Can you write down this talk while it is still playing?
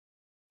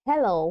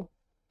Hello,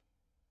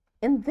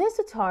 in this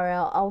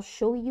tutorial, I'll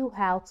show you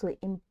how to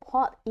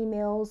import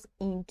emails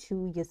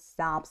into your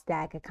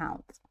Substack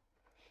account.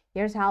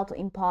 Here's how to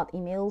import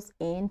emails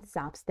in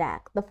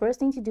Substack. The first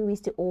thing to do is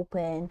to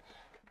open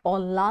or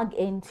log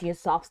into your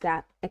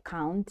Substack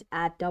account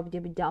at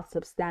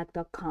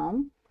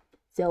www.substack.com.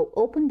 So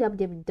open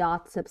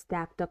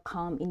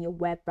www.substack.com in your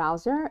web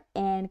browser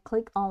and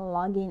click on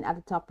login at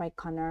the top right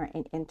corner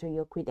and enter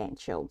your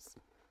credentials.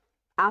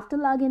 After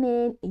logging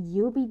in,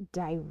 you'll be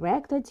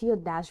directed to your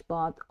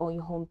dashboard or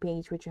your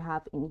homepage, which you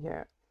have in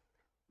here.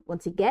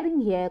 Once you get in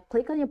here,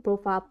 click on your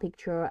profile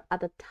picture at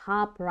the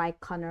top right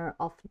corner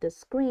of the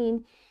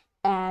screen.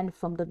 And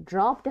from the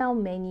drop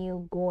down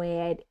menu, go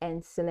ahead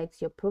and select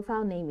your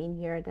profile name in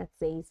here that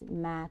says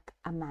Mac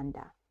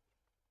Amanda.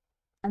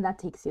 And that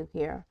takes you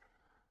here.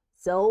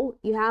 So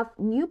you have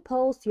new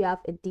post, you have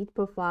edit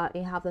profile,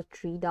 you have the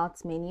three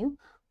dots menu.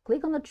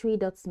 Click on the three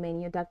dots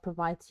menu that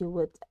provides you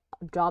with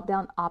drop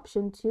down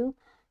option 2.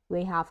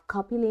 We have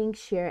copy link,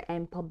 share,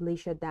 and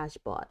publisher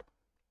dashboard.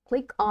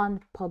 Click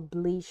on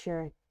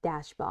publisher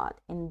dashboard,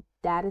 and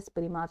that is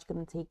pretty much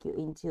going to take you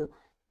into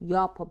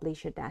your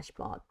publisher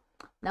dashboard.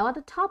 Now at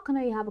the top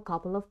corner, you have a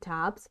couple of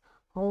tabs: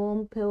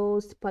 home,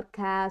 post,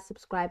 podcast,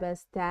 subscriber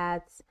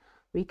stats,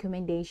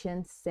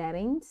 recommendation,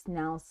 settings.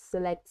 Now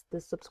select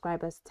the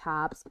subscribers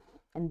tabs,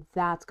 and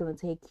that's going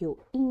to take you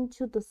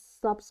into the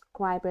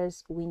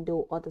subscribers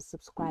window or the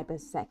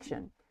subscribers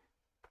section.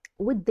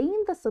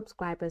 Within the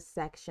subscribers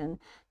section,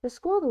 just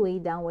scroll the way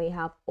down where you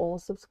have all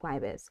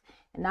subscribers.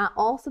 And now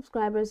all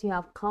subscribers, you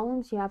have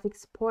columns, you have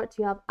export,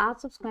 you have add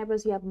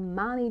subscribers, you have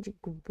manage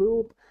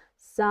group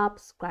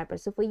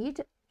subscribers. So for you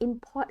to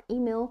import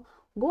email,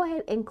 go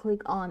ahead and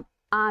click on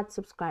add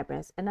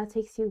subscribers, and that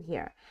takes you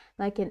here.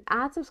 Now you can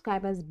add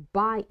subscribers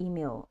by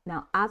email.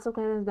 Now add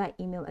subscribers by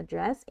email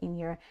address. In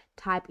here,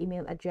 type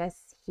email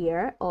address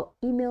here, or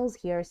emails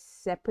here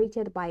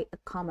separated by a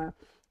comma.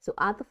 So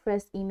add the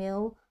first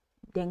email,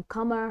 then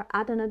comma,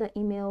 add another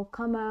email,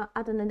 comma,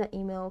 add another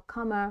email,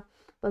 comma.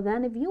 But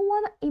then if you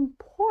want to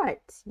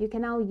import, you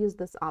can now use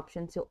this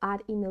option to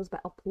add emails by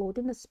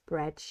uploading a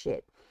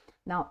spreadsheet.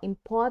 Now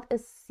import a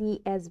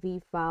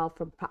CSV file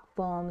from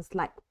platforms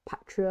like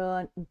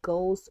Patreon,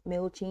 Ghost,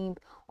 MailChimp,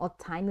 or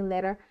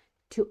TinyLetter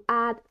to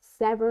add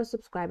several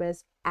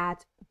subscribers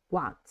at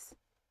once.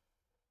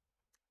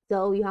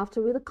 So you have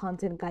to read the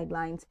content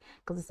guidelines,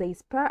 because it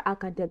says, per our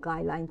content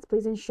guidelines,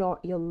 please ensure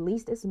your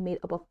list is made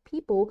up of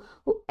people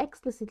who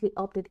explicitly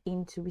opted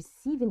into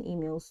receiving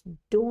emails.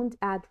 Don't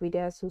add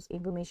readers whose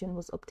information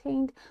was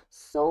obtained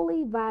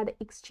solely via the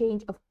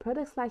exchange of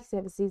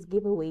products/services,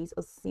 giveaways,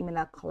 or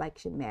similar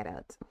collection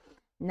methods.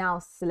 Now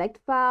select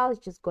files,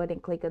 just go ahead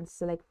and click on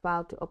select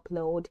file to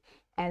upload,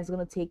 and it's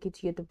going to take you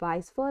to your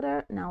device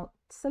folder. Now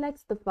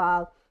select the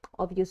file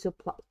of your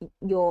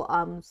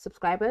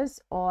subscribers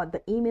or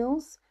the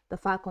emails, the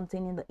file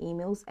containing the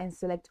emails, and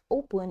select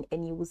open,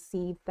 and you will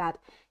see that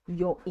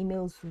your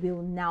emails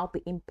will now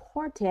be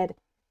imported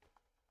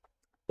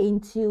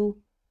into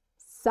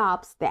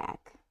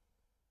Substack.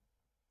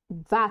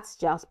 That's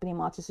just pretty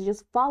much it. So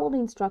just follow the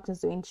instructions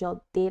to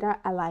ensure data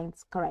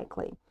aligns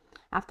correctly.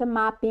 After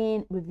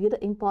mapping, review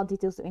the import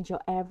details to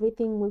ensure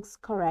everything looks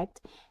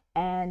correct.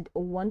 And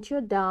once you're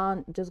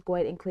done, just go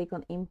ahead and click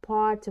on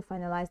import to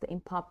finalize the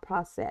import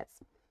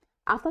process.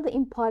 After the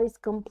import is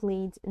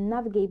complete,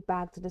 navigate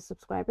back to the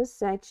subscribers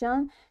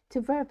section to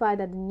verify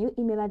that the new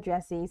email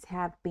addresses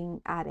have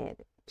been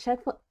added.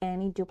 Check for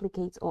any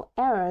duplicates or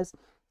errors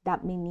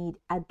that may need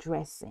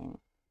addressing.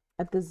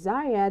 If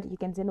desired, you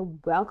can send a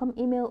welcome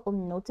email or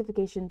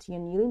notification to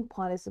your newly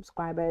imported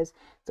subscribers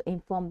to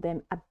inform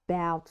them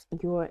about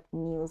your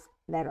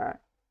newsletter.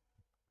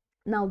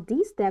 Now,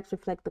 these steps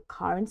reflect the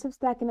current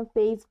Substack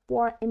interface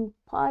for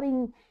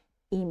importing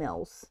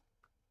emails.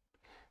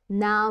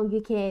 Now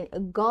you can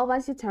go over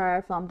this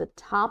tutorial from the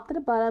top to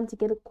the bottom to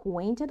get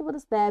acquainted with the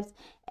steps,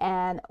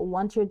 and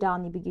once you're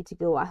done, you'll be good to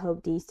go. I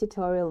hope this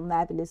tutorial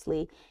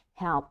marvelously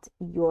helped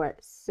your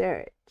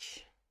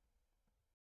search.